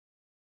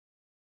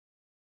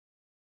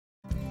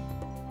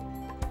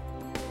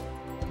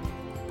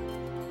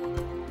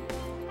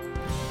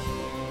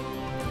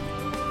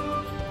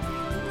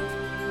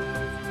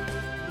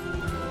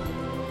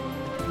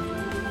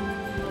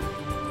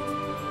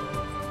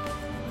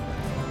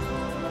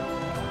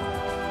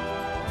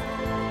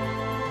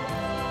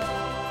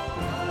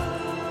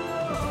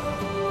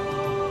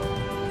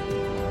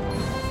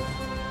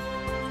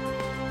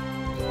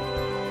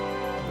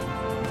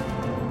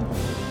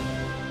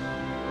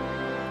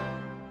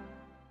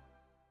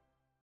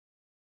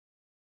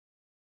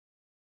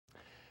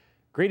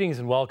Greetings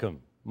and welcome.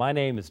 My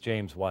name is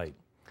James White.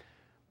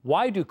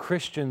 Why do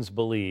Christians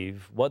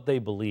believe what they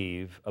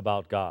believe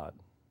about God?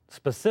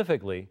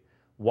 Specifically,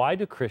 why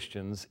do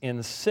Christians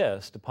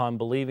insist upon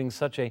believing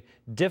such a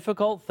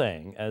difficult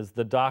thing as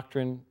the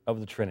doctrine of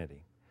the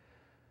Trinity?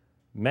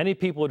 Many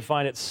people would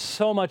find it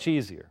so much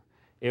easier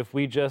if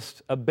we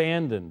just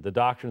abandoned the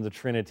doctrine of the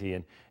Trinity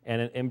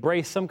and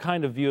embrace some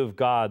kind of view of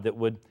God that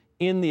would,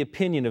 in the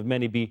opinion of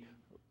many, be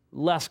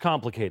less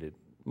complicated,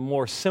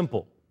 more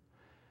simple.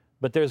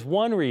 But there's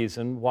one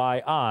reason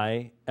why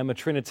I am a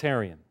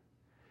Trinitarian,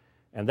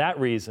 and that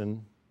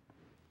reason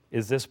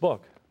is this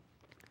book.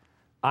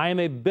 I am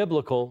a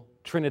biblical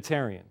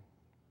Trinitarian.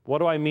 What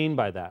do I mean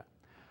by that?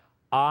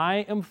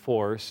 I am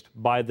forced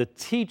by the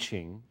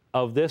teaching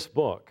of this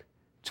book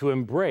to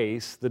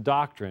embrace the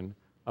doctrine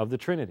of the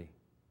Trinity.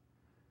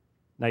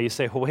 Now you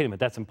say, well, wait a minute,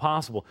 that's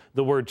impossible.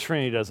 The word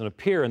Trinity doesn't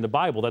appear in the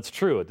Bible. That's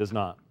true, it does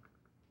not.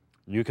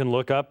 You can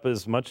look up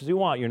as much as you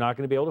want. You're not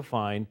going to be able to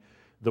find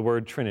the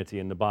word Trinity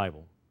in the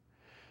Bible.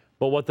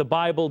 But what the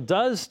Bible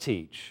does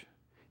teach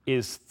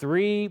is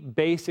three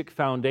basic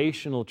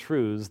foundational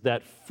truths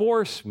that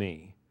force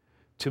me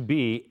to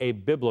be a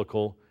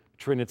biblical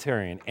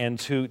Trinitarian. And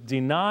to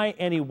deny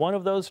any one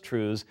of those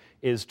truths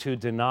is to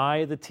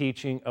deny the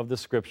teaching of the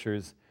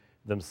Scriptures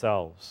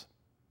themselves.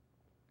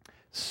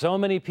 So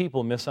many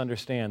people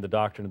misunderstand the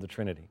doctrine of the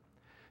Trinity.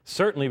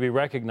 Certainly we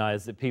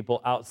recognize that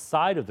people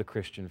outside of the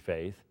Christian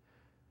faith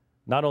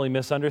not only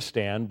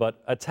misunderstand,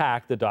 but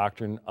attack the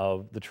doctrine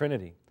of the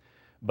Trinity.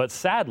 But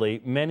sadly,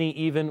 many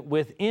even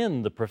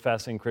within the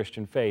professing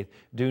Christian faith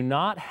do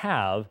not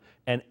have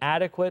an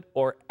adequate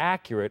or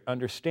accurate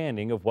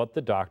understanding of what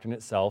the doctrine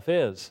itself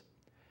is.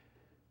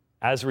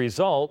 As a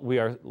result, we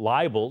are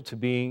liable to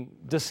being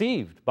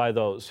deceived by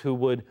those who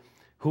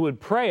would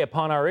prey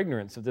upon our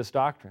ignorance of this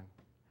doctrine.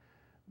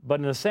 But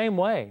in the same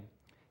way,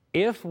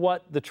 if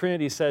what the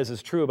Trinity says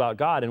is true about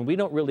God and we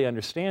don't really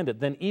understand it,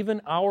 then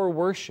even our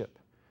worship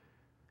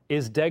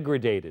is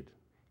degraded.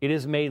 It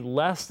is made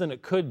less than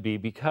it could be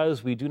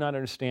because we do not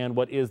understand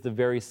what is the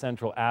very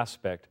central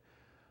aspect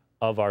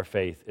of our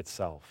faith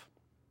itself.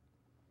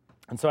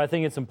 And so I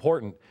think it's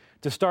important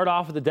to start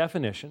off with a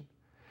definition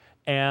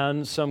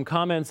and some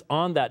comments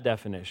on that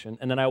definition,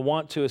 and then I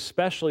want to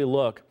especially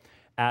look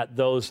at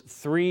those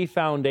three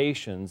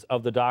foundations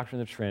of the doctrine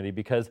of the Trinity,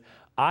 because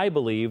I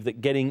believe that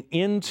getting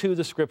into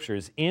the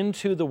Scriptures,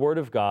 into the Word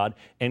of God,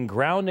 and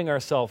grounding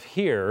ourselves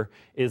here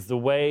is the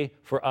way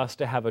for us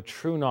to have a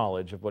true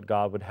knowledge of what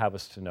God would have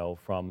us to know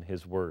from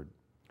His Word.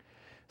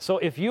 So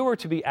if you were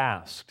to be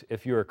asked,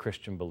 if you're a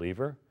Christian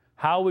believer,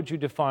 how would you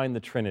define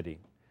the Trinity?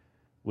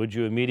 Would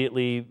you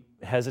immediately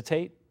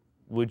hesitate?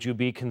 Would you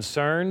be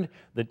concerned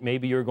that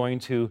maybe you're going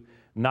to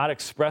not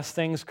express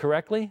things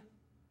correctly?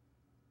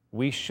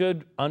 We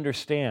should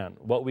understand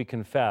what we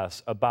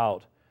confess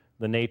about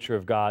the nature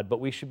of God, but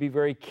we should be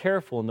very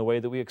careful in the way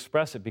that we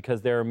express it,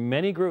 because there are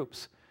many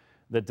groups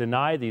that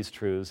deny these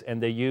truths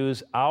and they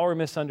use our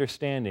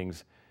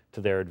misunderstandings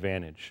to their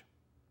advantage.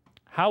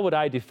 How would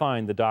I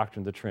define the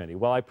doctrine of the Trinity?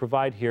 Well, I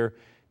provide here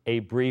a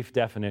brief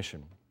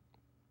definition.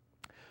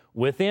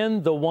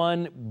 Within the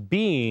one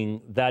being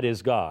that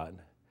is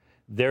God,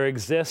 there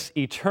exists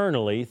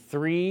eternally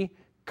three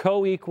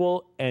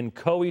co-equal and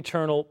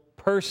co-eternal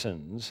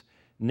persons,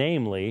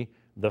 namely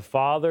the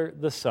Father,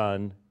 the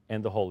Son,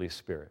 and the Holy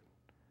Spirit.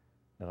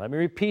 Now, let me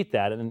repeat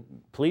that, and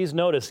please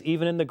notice,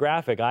 even in the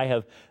graphic, I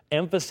have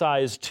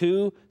emphasized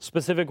two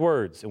specific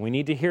words, and we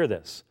need to hear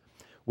this.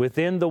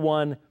 Within the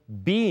one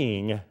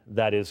being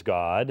that is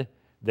God,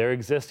 there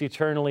exists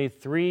eternally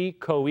three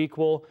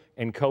co-equal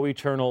and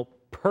co-eternal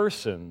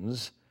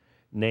persons,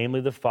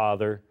 namely the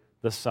Father,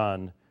 the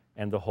Son,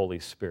 and the Holy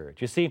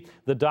Spirit. You see,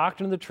 the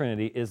doctrine of the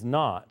Trinity is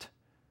not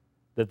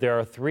that there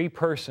are three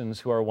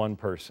persons who are one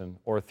person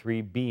or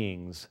three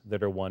beings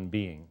that are one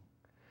being.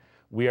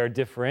 We are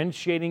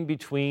differentiating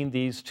between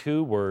these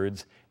two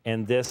words,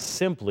 and this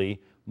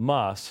simply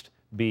must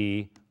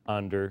be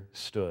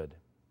understood.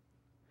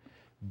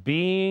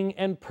 Being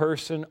and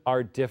person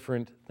are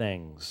different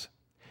things.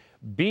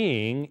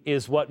 Being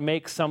is what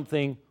makes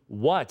something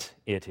what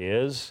it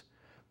is.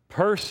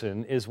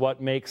 Person is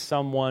what makes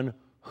someone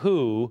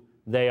who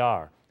they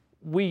are.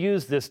 We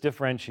use this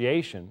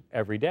differentiation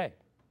every day.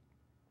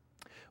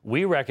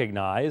 We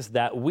recognize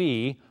that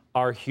we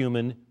are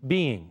human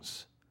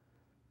beings.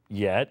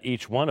 Yet,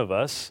 each one of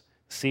us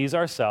sees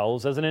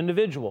ourselves as an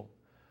individual.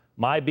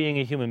 My being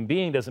a human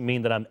being doesn't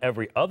mean that I'm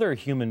every other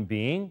human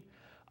being.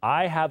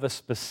 I have a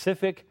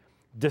specific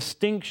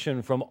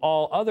distinction from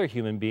all other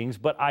human beings,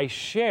 but I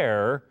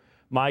share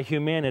my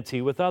humanity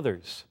with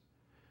others.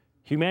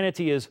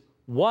 Humanity is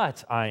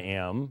what I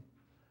am.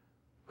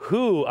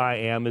 Who I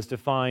am is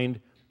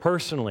defined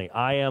personally.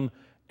 I am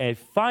a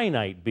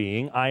finite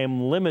being. I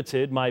am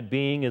limited. My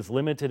being is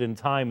limited in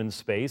time and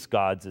space.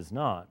 God's is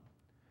not.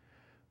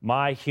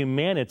 My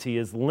humanity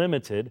is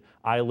limited.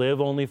 I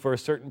live only for a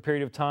certain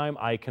period of time.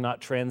 I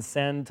cannot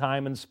transcend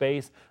time and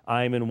space.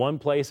 I am in one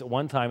place at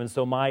one time, and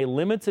so my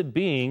limited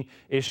being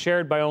is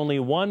shared by only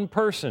one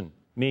person,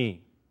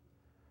 me.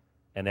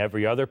 And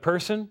every other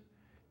person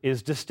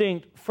is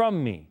distinct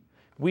from me.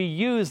 We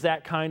use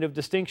that kind of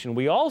distinction.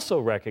 We also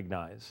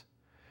recognize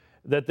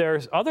that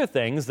there's other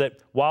things that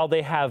while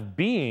they have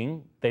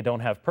being, they don't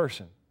have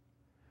person.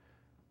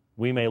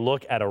 We may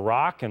look at a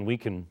rock and we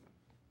can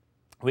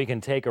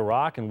take a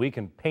rock and we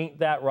can paint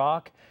that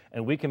rock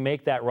and we can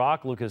make that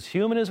rock look as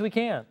human as we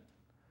can,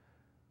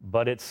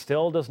 but it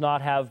still does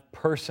not have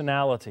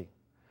personality.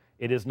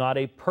 It is not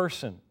a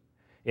person.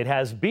 It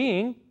has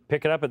being.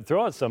 Pick it up and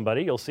throw it at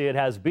somebody. You'll see it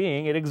has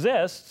being. It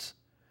exists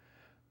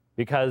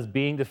because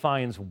being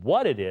defines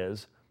what it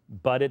is,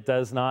 but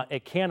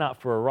it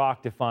cannot for a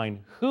rock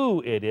define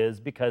who it is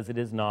because it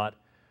is not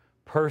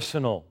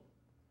personal.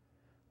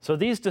 So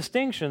these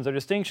distinctions are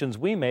distinctions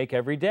we make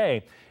every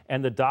day,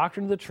 and the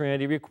doctrine of the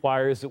Trinity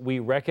requires that we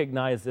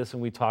recognize this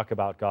when we talk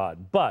about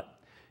God. But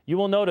you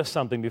will notice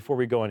something before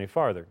we go any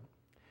farther.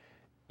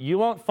 You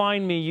won't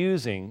find me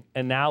using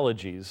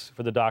analogies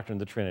for the doctrine of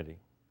the Trinity.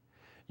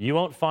 You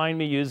won't find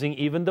me using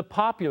even the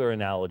popular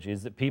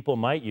analogies that people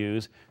might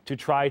use to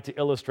try to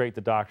illustrate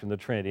the doctrine of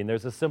the Trinity, and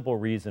there's a simple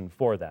reason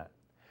for that.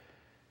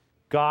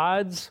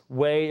 God's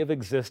way of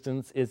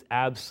existence is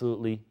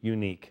absolutely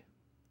unique.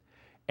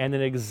 And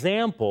an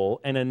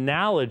example, an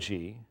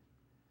analogy,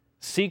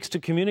 seeks to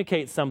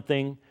communicate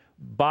something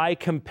by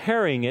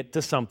comparing it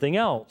to something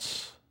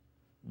else.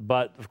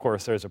 But, of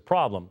course, there's a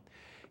problem.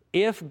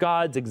 If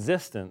God's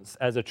existence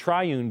as a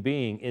triune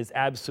being is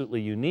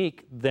absolutely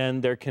unique,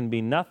 then there can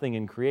be nothing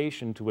in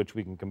creation to which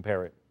we can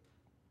compare it.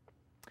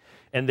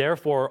 And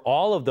therefore,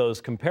 all of those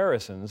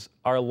comparisons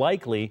are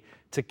likely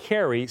to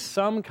carry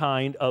some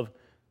kind of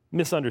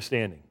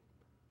misunderstanding.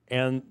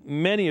 And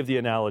many of the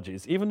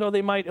analogies, even though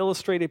they might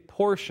illustrate a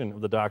portion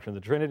of the doctrine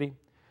of the Trinity,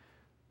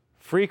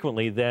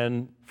 frequently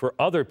then, for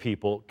other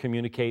people,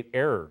 communicate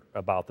error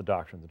about the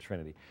doctrine of the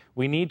Trinity.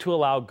 We need to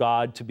allow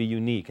God to be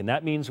unique, and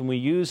that means when we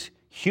use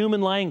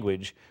human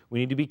language, we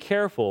need to be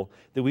careful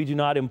that we do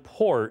not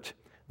import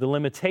the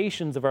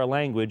limitations of our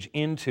language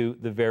into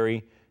the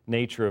very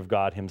nature of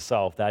God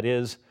Himself. That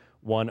is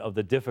one of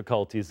the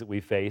difficulties that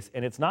we face,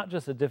 and it's not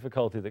just a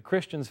difficulty that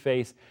Christians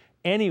face.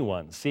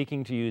 Anyone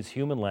seeking to use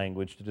human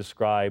language to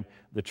describe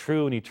the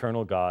true and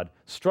eternal God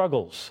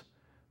struggles,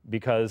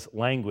 because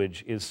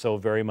language is so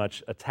very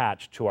much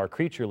attached to our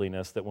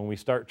creatureliness that when we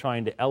start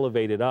trying to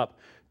elevate it up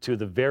to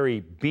the very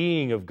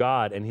being of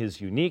God and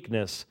His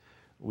uniqueness,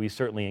 we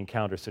certainly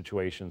encounter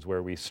situations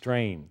where we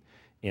strain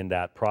in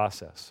that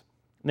process.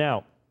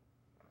 Now,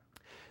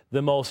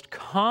 the most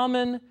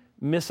common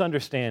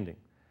misunderstanding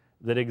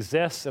that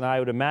exists, and I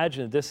would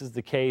imagine that this is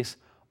the case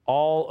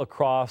all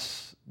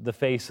across the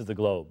face of the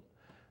globe,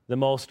 the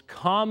most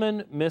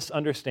common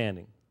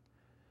misunderstanding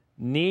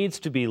needs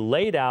to be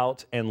laid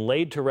out and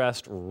laid to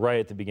rest right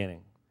at the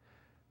beginning.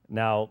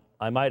 Now,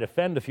 I might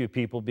offend a few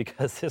people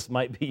because this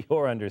might be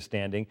your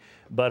understanding,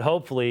 but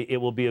hopefully it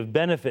will be of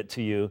benefit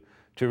to you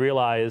to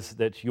realize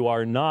that you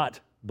are not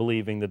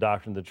believing the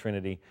doctrine of the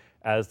Trinity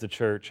as the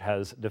church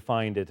has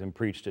defined it and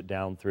preached it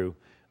down through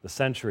the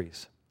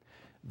centuries.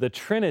 The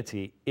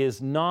Trinity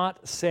is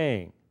not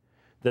saying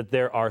that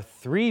there are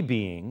three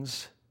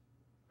beings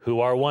who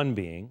are one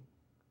being,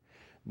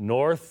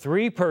 nor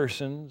three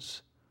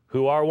persons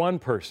who are one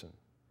person.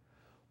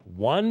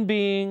 One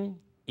being,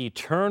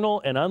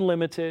 eternal and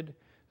unlimited,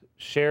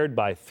 shared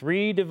by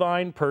three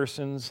divine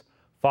persons,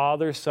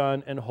 Father,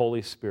 Son, and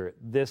Holy Spirit.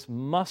 This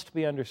must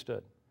be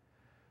understood.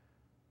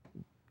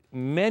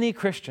 Many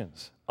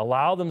Christians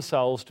allow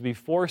themselves to be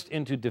forced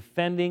into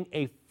defending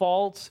a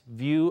false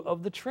view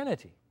of the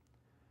Trinity.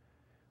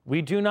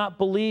 We do not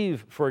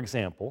believe, for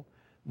example,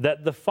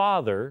 that the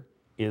Father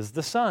is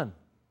the Son.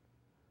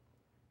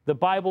 The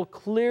Bible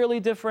clearly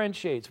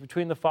differentiates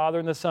between the Father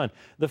and the Son.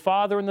 The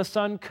Father and the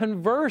Son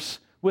converse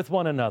with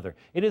one another.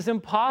 It is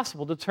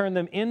impossible to turn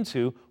them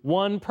into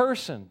one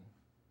person.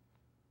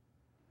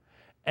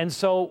 And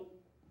so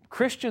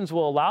Christians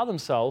will allow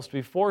themselves to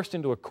be forced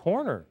into a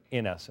corner,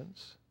 in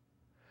essence,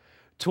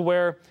 to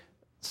where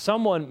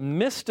someone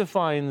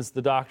misdefines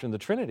the doctrine of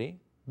the Trinity,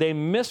 they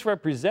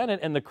misrepresent it,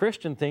 and the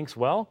Christian thinks,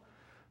 well,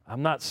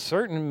 I'm not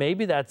certain,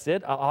 maybe that's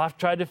it, I'll have to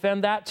try to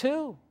defend that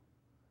too.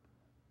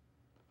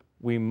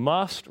 We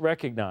must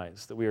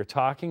recognize that we are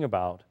talking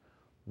about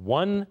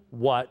one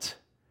what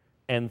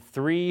and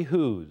three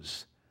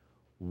whos.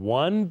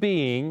 One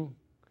being,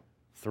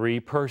 three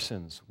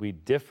persons. We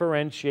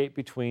differentiate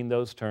between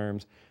those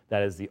terms.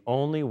 That is the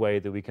only way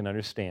that we can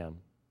understand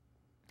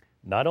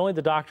not only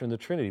the doctrine of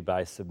the Trinity, but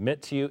I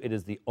submit to you, it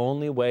is the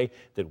only way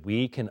that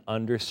we can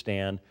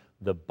understand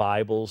the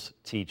Bible's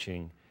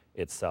teaching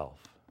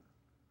itself.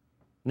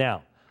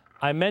 Now,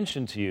 I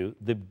mentioned to you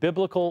the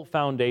biblical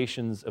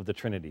foundations of the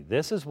Trinity.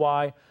 This is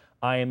why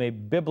I am a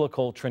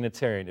biblical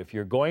Trinitarian. If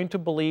you're going to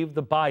believe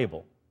the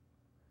Bible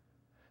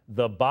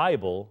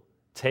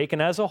taken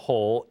as a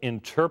whole,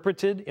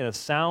 interpreted in a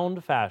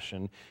sound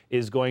fashion,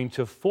 is going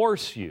to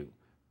force you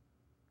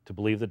to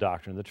believe the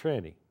doctrine of the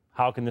Trinity.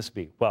 How can this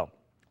be? Well,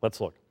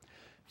 let's look.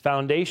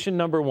 Foundation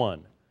number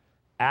one,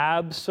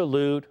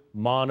 absolute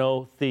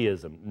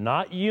monotheism.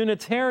 Not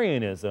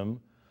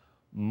Unitarianism,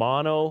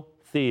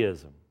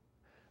 monotheism.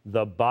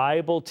 The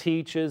Bible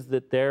teaches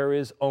that there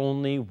is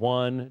only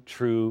one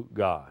true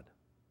God.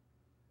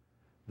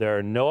 There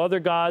are no other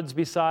gods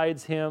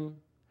besides Him.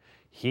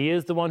 He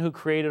is the one who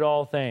created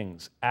all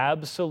things.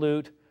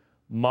 Absolute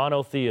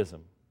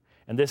monotheism.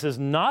 And this is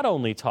not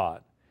only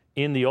taught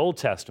in the Old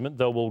Testament,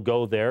 though we'll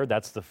go there.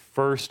 That's the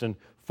first and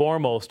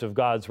foremost of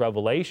God's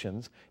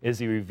revelations, is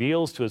He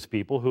reveals to His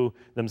people who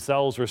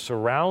themselves were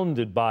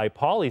surrounded by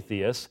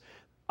polytheists,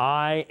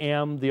 I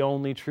am the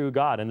only true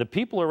God. And the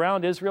people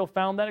around Israel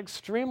found that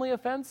extremely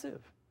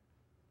offensive.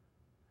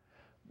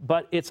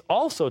 But it's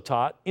also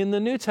taught in the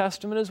New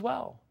Testament as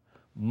well.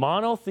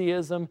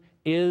 Monotheism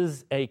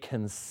is a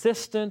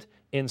consistent,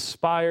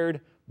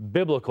 inspired,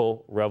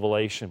 biblical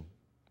revelation.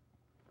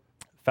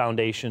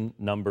 Foundation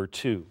number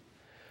 2.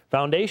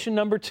 Foundation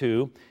number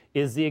 2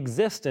 is the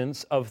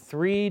existence of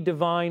 3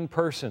 divine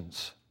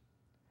persons.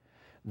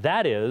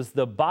 That is,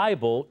 the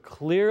Bible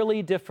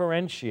clearly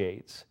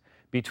differentiates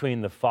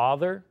between the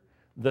Father,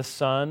 the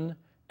Son,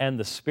 and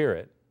the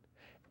Spirit,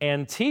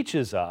 and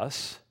teaches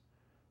us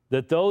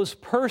that those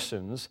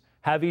persons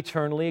have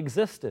eternally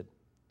existed.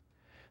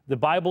 The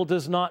Bible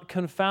does not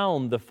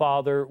confound the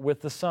Father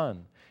with the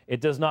Son.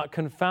 It does not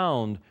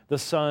confound the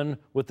Son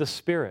with the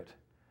Spirit.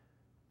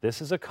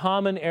 This is a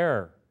common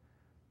error.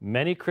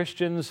 Many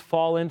Christians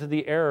fall into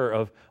the error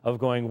of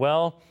going,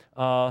 well,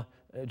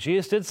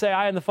 Jesus did say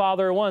I and the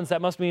Father are one, so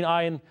that must mean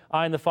I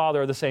and the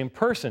Father are the same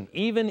person.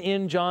 Even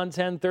in John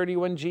 10:30,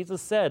 when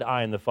Jesus said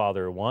I and the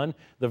Father are one,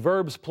 the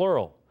verb's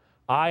plural.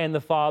 I and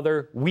the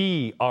Father,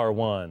 we are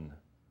one.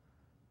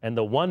 And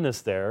the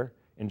oneness there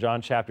in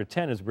John chapter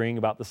 10 is bringing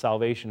about the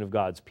salvation of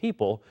God's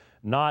people,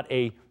 not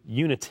a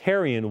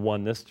Unitarian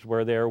oneness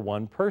where they are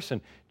one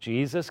person.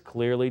 Jesus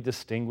clearly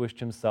distinguished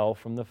Himself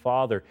from the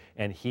Father,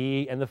 and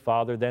He and the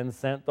Father then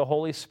sent the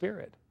Holy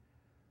Spirit.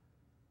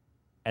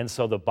 And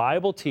so the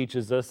Bible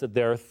teaches us that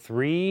there are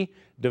 3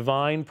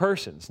 divine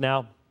persons.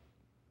 Now,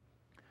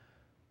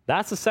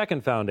 that's the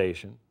second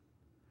foundation.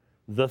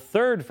 The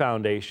third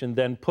foundation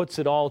then puts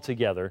it all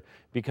together,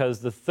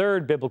 because the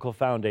third biblical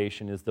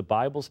foundation is the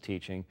Bible's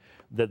teaching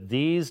that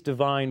these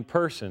divine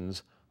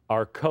persons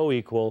are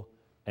co-equal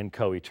and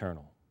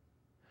co-eternal.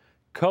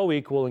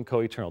 Co-equal and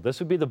co-eternal. This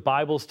would be the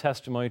Bible's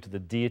testimony to the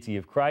deity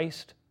of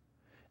Christ,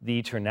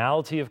 the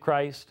eternality of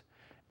Christ,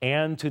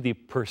 and to the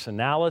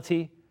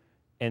personality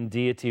and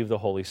deity of the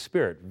Holy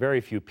Spirit. Very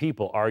few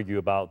people argue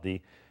about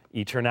the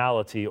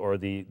eternality or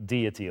the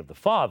deity of the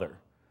Father.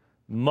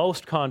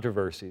 Most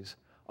controversies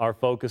are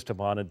focused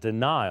upon a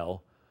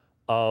denial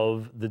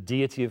of the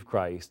deity of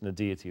Christ and the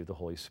deity of the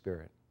Holy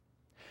Spirit.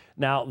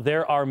 Now,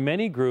 there are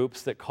many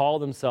groups that call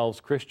themselves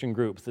Christian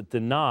groups that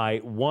deny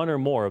one or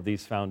more of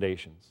these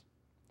foundations.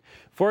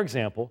 For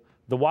example,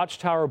 the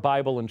Watchtower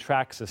Bible and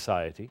Tract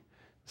Society,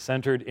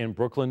 centered in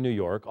Brooklyn, New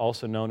York,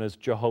 also known as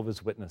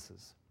Jehovah's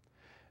Witnesses.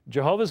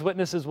 Jehovah's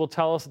Witnesses will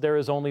tell us there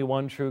is only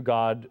one true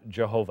God,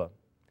 Jehovah.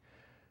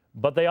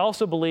 But they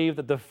also believe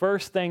that the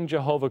first thing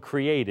Jehovah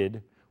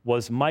created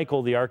was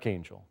Michael the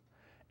Archangel,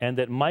 and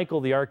that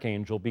Michael the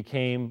Archangel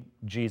became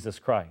Jesus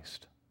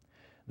Christ.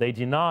 They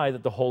deny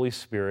that the Holy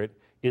Spirit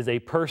is a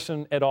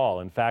person at all.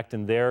 In fact,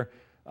 in their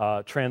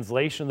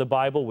translation of the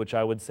Bible, which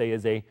I would say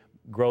is a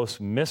gross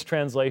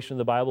mistranslation of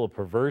the Bible, a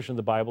perversion of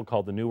the Bible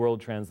called the New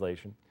World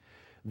Translation,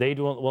 they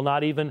will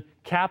not even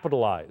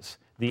capitalize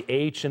the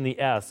H and the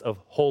S of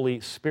Holy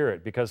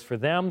Spirit, because for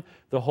them,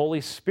 the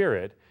Holy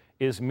Spirit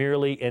is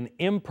merely an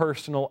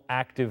impersonal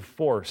active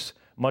force,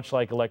 much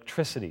like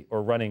electricity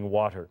or running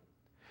water.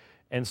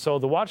 And so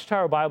the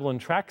Watchtower Bible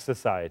and Tract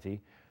Society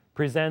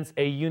presents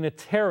a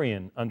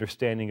Unitarian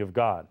understanding of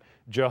God.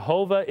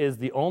 Jehovah is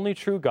the only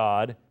true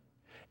God,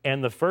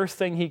 and the first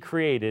thing He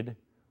created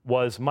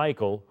was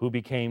Michael, who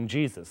became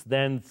Jesus.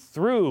 Then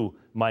through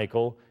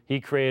Michael, He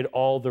created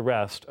all the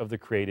rest of the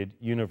created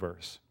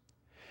universe.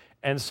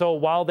 And so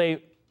while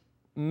they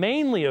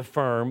mainly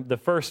affirm the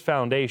first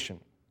foundation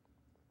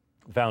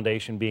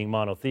being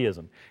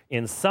monotheism,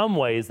 in some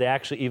ways they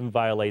actually even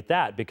violate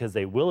that, because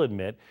they will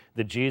admit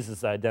that Jesus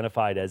is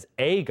identified as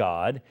a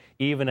God,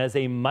 even as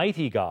a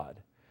mighty God.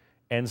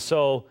 And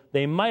so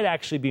they might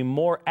actually be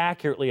more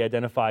accurately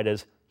identified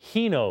as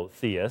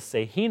henotheists.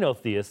 A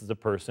henotheist is a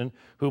person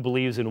who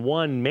believes in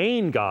one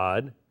main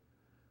God,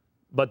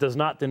 but does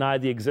not deny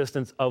the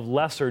existence of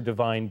lesser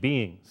divine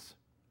beings.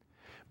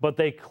 But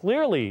they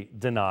clearly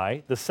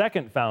deny the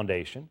second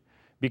foundation,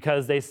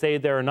 because they say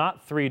there are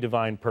not 3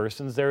 divine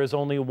persons, there is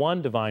only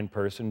one divine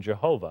person,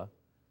 Jehovah.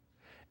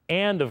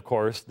 And of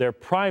course, their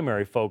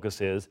primary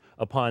focus is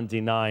upon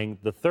denying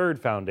the third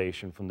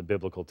foundation from the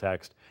biblical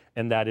text,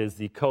 and that is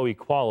the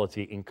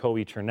co-equality and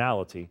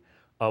co-eternality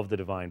of the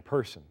divine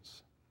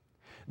persons.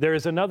 There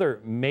is another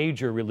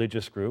major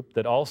religious group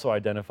that also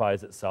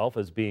identifies itself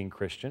as being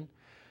Christian,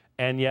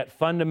 and yet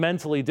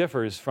fundamentally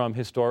differs from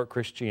historic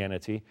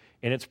Christianity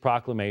in its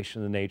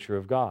proclamation of the nature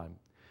of God.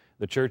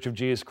 The Church of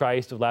Jesus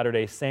Christ of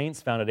Latter-day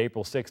Saints, founded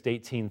April 6,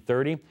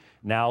 1830,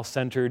 now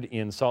centered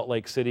in Salt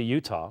Lake City,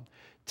 Utah,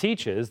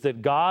 teaches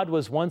that God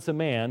was once a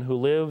man who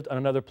lived on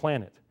another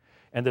planet,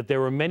 and that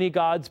there were many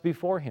gods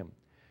before Him.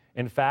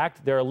 In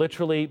fact, there are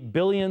literally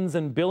billions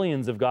and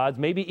billions of gods,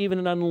 maybe even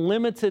an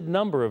unlimited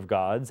number of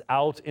gods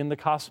out in the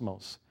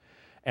cosmos.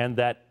 And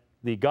that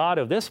the God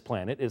of this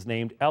planet is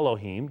named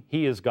Elohim.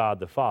 He is God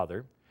the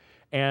Father.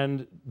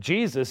 And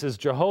Jesus is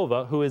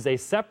Jehovah, who is a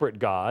separate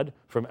God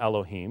from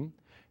Elohim,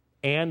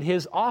 and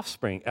his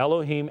offspring.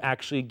 Elohim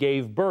actually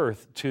gave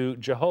birth to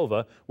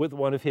Jehovah with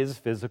one of his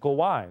physical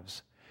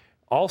wives.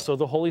 Also,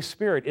 the Holy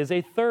Spirit is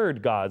a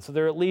third God. So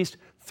there are at least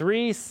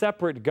 3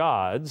 separate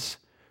gods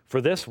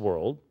for this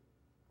world.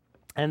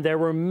 And there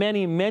were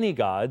many, many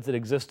gods that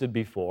existed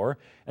before.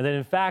 And then,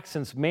 in fact,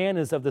 since man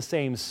is of the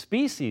same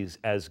species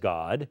as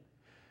God,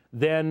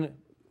 then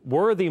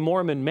worthy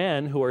Mormon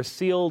men who are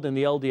sealed in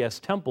the LDS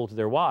temple to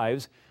their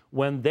wives,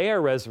 when they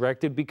are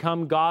resurrected,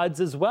 become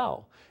gods as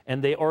well.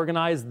 And they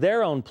organize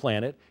their own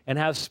planet and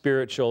have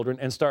spirit children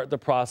and start the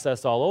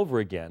process all over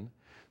again,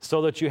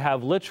 so that you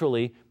have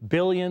literally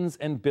billions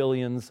and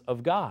billions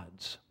of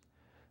gods.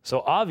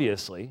 So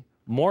obviously,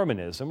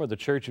 Mormonism, or the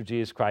Church of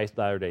Jesus Christ of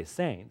Latter-day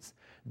Saints,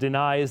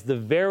 denies the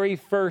very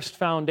first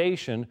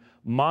foundation,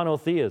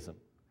 monotheism.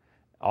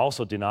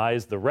 Also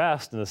denies the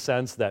rest in the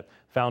sense that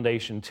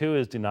foundation 2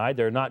 is denied.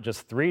 There are not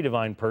just 3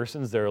 divine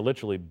persons, there are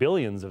literally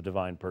billions of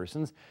divine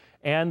persons.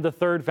 And the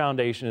third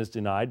foundation is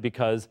denied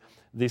because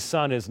the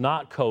Son is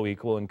not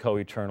co-equal and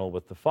co-eternal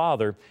with the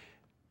Father.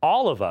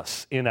 All of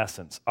us, in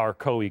essence, are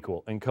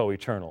co-equal and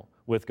co-eternal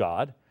with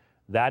God.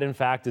 That, in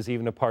fact, is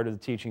even a part of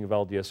the teaching of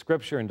LDS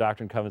Scripture. In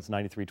Doctrine and Covenants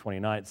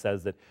 93:29, it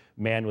says that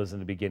man was in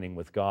the beginning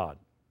with God.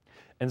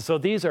 And so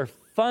these are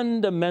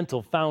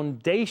fundamental,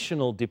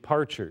 foundational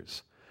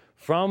departures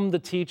from the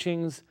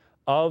teachings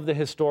of the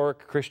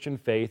historic Christian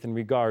faith in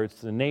regards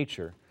to the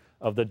nature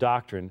of the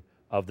doctrine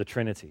of the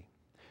Trinity.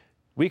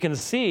 We can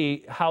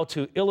see how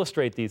to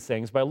illustrate these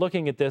things by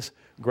looking at this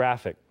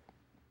graphic.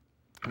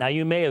 Now,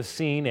 you may have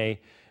seen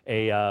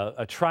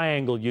a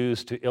triangle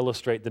used to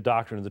illustrate the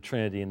doctrine of the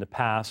Trinity in the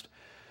past,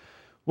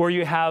 where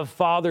you have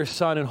Father,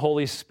 Son, and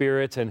Holy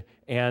Spirit, and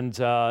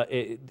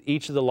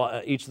each of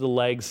the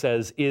legs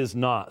says "is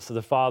not." So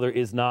the Father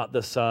is not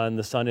the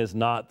Son is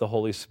not the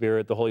Holy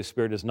Spirit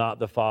is not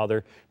the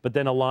Father, but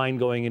then a line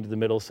going into the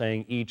middle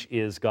saying each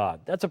is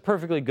God. That's a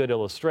perfectly good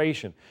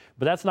illustration,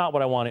 but that's not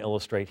what I want to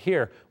illustrate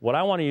here. What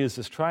I want to use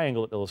this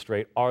triangle to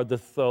illustrate are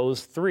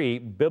those 3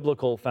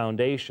 biblical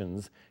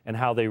foundations and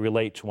how they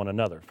relate to one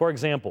another. For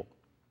example,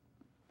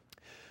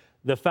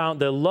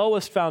 the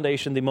lowest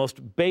foundation, the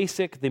most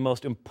basic, the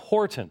most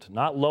important,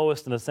 not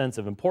lowest in the sense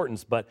of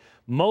importance, but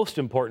most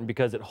important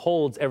because it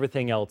holds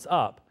everything else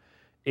up,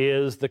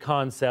 is the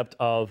concept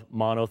of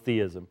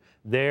monotheism.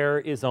 There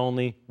is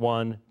only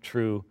one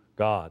true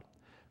God.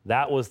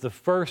 That was the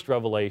first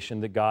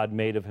revelation that God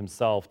made of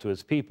himself to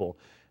his people,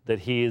 that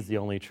he is the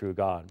only true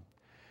God.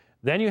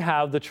 Then you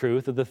have the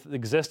truth of the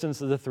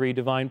existence of the 3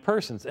 divine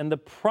persons. And the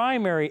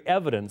primary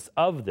evidence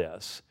of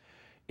this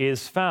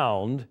is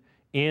found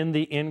in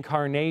the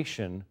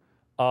incarnation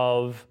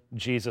of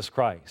Jesus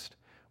Christ,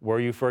 where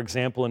you, for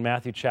example, in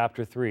Matthew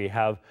chapter 3,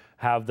 have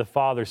the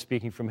Father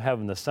speaking from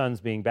heaven, the Son's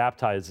being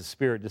baptized, the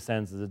Spirit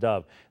descends as a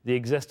dove, the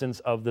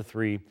existence of the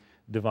 3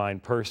 divine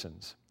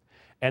persons.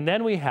 And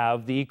then we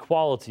have the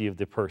equality of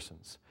the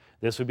persons.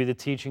 This would be the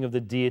teaching of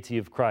the deity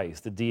of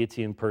Christ, the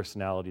deity and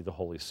personality of the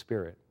Holy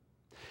Spirit.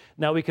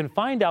 Now, we can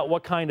find out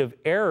what kind of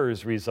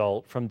errors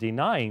result from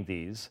denying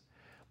these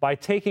by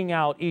taking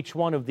out each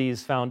one of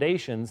these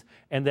foundations,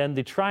 and then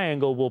the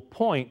triangle will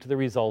point to the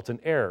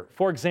resultant error.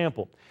 For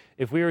example,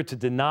 if we were to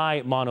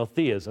deny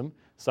monotheism,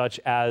 such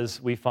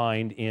as we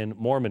find in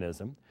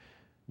Mormonism,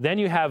 then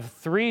you have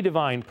 3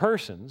 divine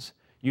persons,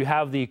 you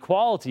have the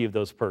equality of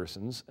those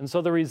persons, and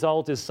so the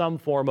result is some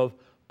form of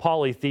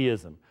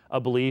polytheism, a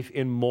belief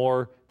in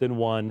more than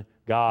one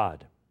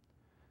God.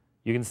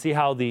 You can see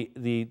how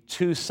the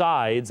 2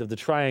 sides of the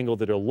triangle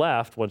that are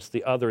left, once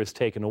the other is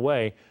taken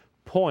away,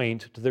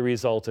 point to the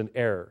resultant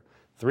error.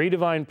 3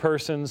 divine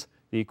persons,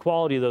 the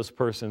equality of those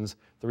persons,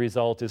 the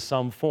result is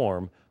some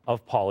form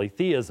of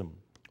polytheism.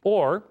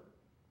 Or,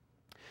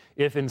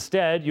 if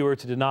instead you were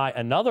to deny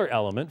another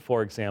element,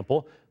 for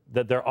example,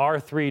 that there are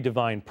 3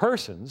 divine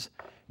persons,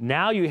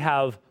 now you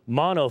have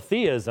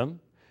monotheism,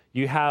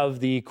 you have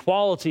the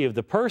equality of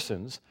the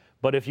persons,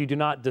 but if you do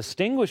not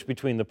distinguish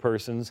between the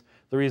persons,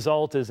 the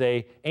result is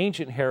an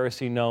ancient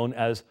heresy known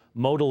as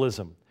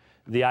modalism.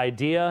 The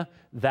idea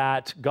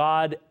that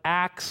God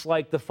acts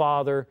like the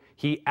Father,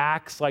 he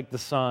acts like the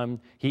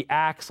Son, he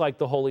acts like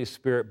the Holy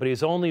Spirit, but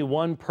he's only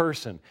one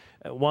person.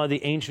 One of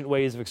the ancient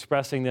ways of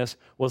expressing this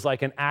was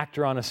like an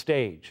actor on a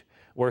stage,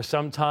 where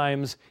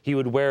sometimes he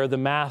would wear the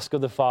mask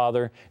of the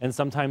Father, and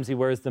sometimes he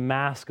wears the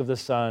mask of the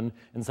Son,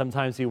 and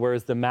sometimes he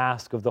wears the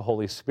mask of the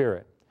Holy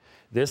Spirit.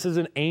 This is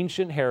an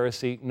ancient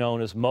heresy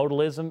known as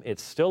modalism. It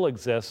still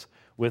exists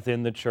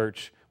within the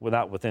church, well,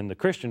 not within the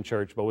Christian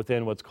church, but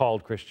within what's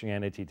called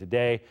Christianity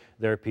today.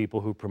 There are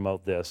people who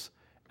promote this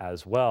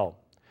as well.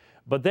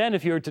 But then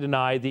if you were to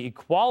deny the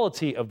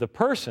equality of the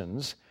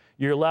persons,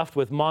 you're left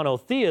with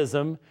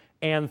monotheism,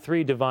 and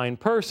 3 divine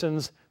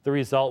persons, the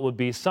result would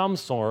be some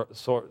sort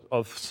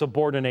of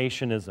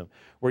subordinationism,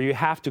 where you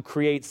have to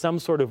create some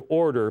sort of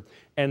order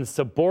and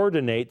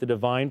subordinate the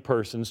divine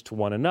persons to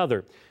one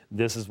another.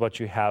 This is what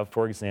you have,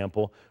 for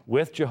example,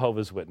 with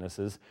Jehovah's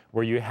Witnesses,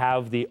 where you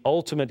have the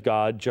ultimate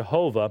God,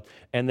 Jehovah,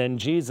 and then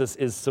Jesus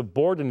is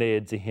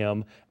subordinated to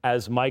him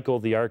as Michael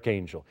the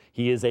archangel.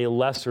 He is a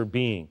lesser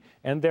being.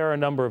 And there are a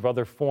number of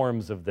other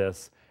forms of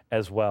this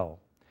as well.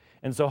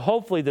 And so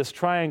hopefully this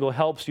triangle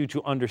helps you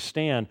to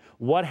understand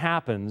what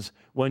happens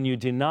when you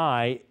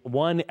deny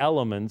one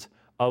element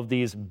of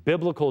these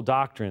biblical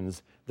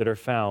doctrines that are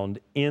found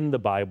in the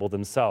Bible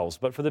themselves.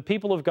 But for the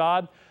people of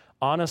God,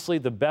 honestly,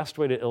 the best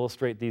way to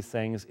illustrate these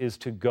things is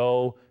to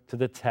go to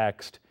the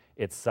text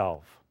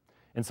itself.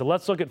 And so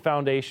let's look at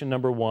foundation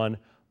number 1,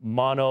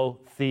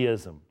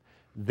 monotheism.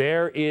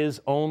 There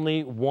is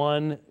only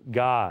one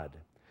God.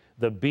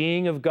 The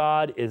being of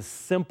God is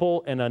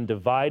simple and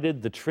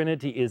undivided. The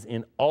Trinity is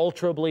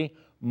inalterably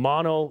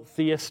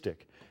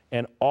monotheistic.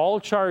 And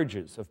all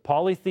charges of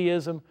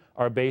polytheism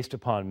are based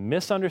upon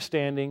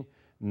misunderstanding,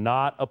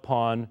 not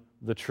upon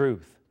the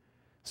truth.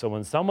 So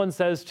when someone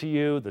says to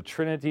you, the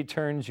Trinity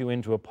turns you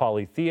into a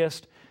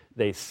polytheist,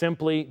 they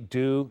simply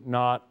do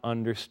not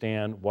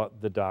understand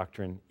what the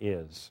doctrine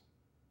is.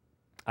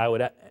 I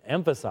would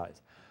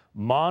emphasize,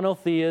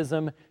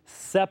 monotheism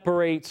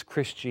separates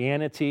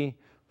Christianity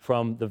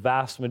from the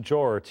vast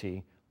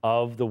majority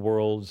of the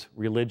world's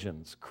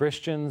religions.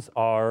 Christians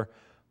are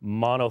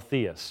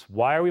monotheists.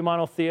 Why are we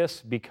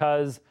monotheists?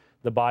 Because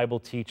the Bible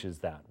teaches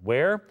that.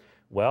 Where?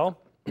 Well,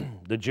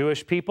 the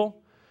Jewish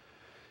people,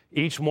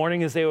 each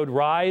morning as they would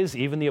rise,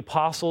 even the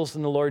apostles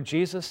and the Lord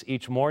Jesus,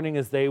 each morning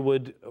as they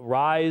would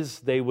rise,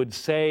 they would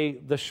say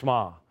the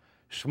Shema.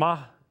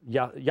 Shema,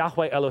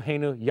 Yahweh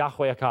Eloheinu,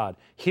 Yahweh Echad.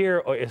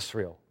 Hear, O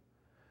Israel.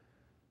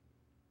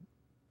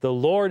 The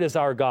Lord is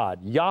our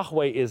God.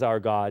 Yahweh is our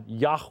God.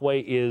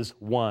 Yahweh is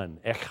one.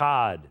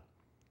 Echad.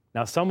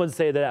 Now, some would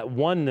say that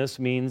oneness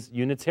means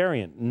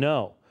Unitarian.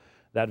 No.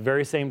 That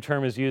very same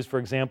term is used, for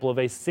example, of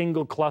a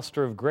single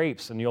cluster of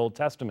grapes in the Old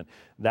Testament.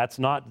 That's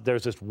not,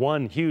 there's just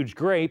one huge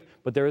grape,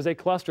 but there is a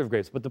cluster of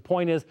grapes. But the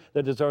point is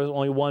that there's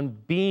only one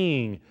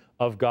being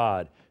of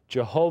God.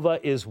 Jehovah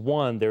is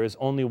one. There is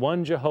only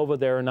one Jehovah.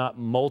 There are not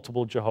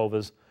multiple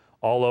Jehovahs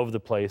all over the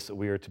place that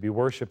we are to be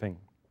worshiping.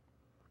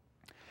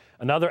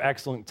 Another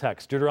excellent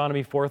text,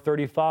 Deuteronomy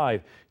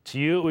 4:35. To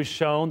you it was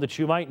shown that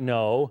you might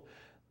know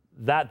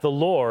that the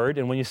Lord,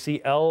 and when you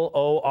see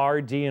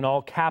L-O-R-D in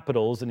all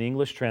capitals in the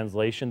English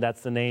translation,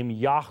 that's the name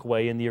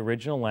Yahweh in the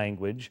original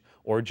language,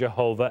 or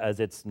Jehovah as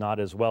it's not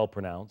as well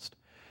pronounced,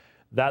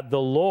 that the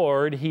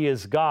Lord, He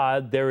is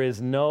God, there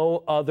is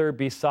no other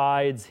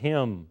besides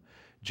Him.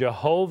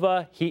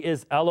 Jehovah, He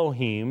is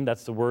Elohim,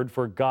 that's the word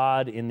for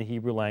God in the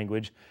Hebrew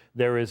language.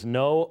 There is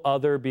no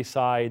other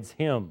besides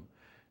Him.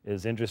 It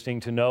is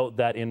interesting to note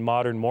that in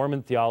modern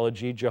Mormon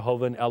theology,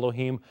 Jehovah and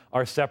Elohim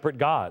are separate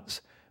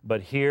gods.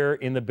 But here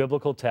in the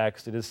biblical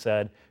text, it is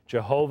said,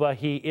 Jehovah,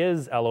 He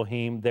is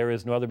Elohim, there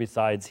is no other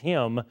besides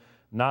Him,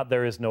 not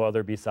there is no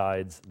other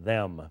besides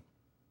them.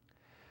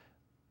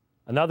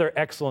 Another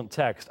excellent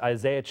text,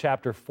 Isaiah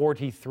chapter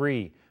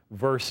 43,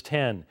 verse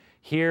 10.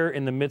 Here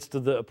in the midst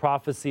of the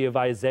prophecy of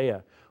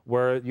Isaiah,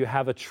 where you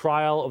have a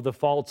trial of the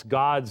false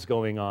gods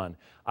going on,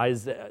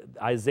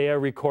 Isaiah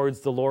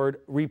records the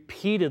Lord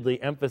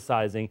repeatedly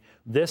emphasizing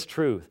this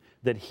truth,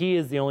 that He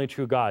is the only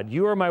true God.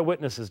 You are my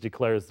witnesses,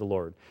 declares the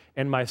Lord,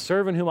 and my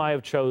servant whom I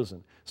have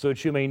chosen, so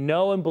that you may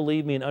know and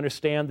believe me and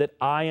understand that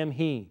I am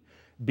He.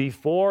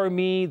 Before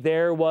me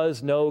there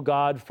was no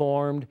God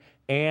formed,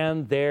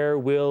 and there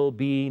will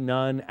be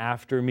none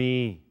after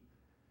me.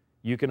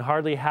 You can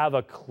hardly have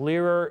a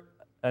clearer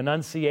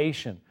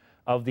enunciation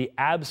of the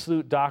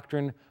absolute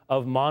doctrine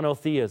of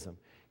monotheism.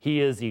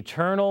 He is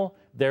eternal.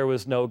 There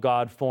was no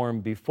God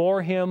formed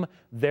before Him.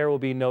 There will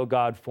be no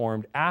God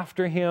formed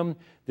after Him.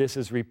 This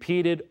is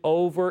repeated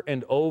over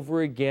and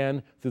over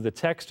again through the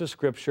text of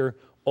Scripture,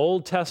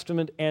 Old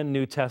Testament and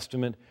New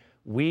Testament.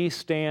 We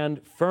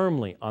stand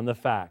firmly on the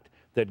fact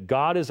that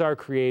God is our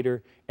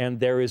Creator and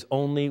there is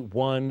only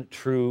one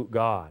true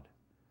God.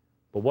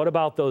 But what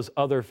about those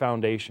other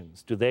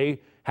foundations? Do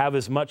they have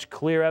as much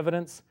clear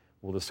evidence?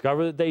 We'll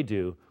discover that they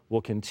do.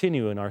 We'll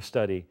continue in our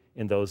study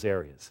in those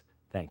areas.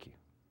 Thank you.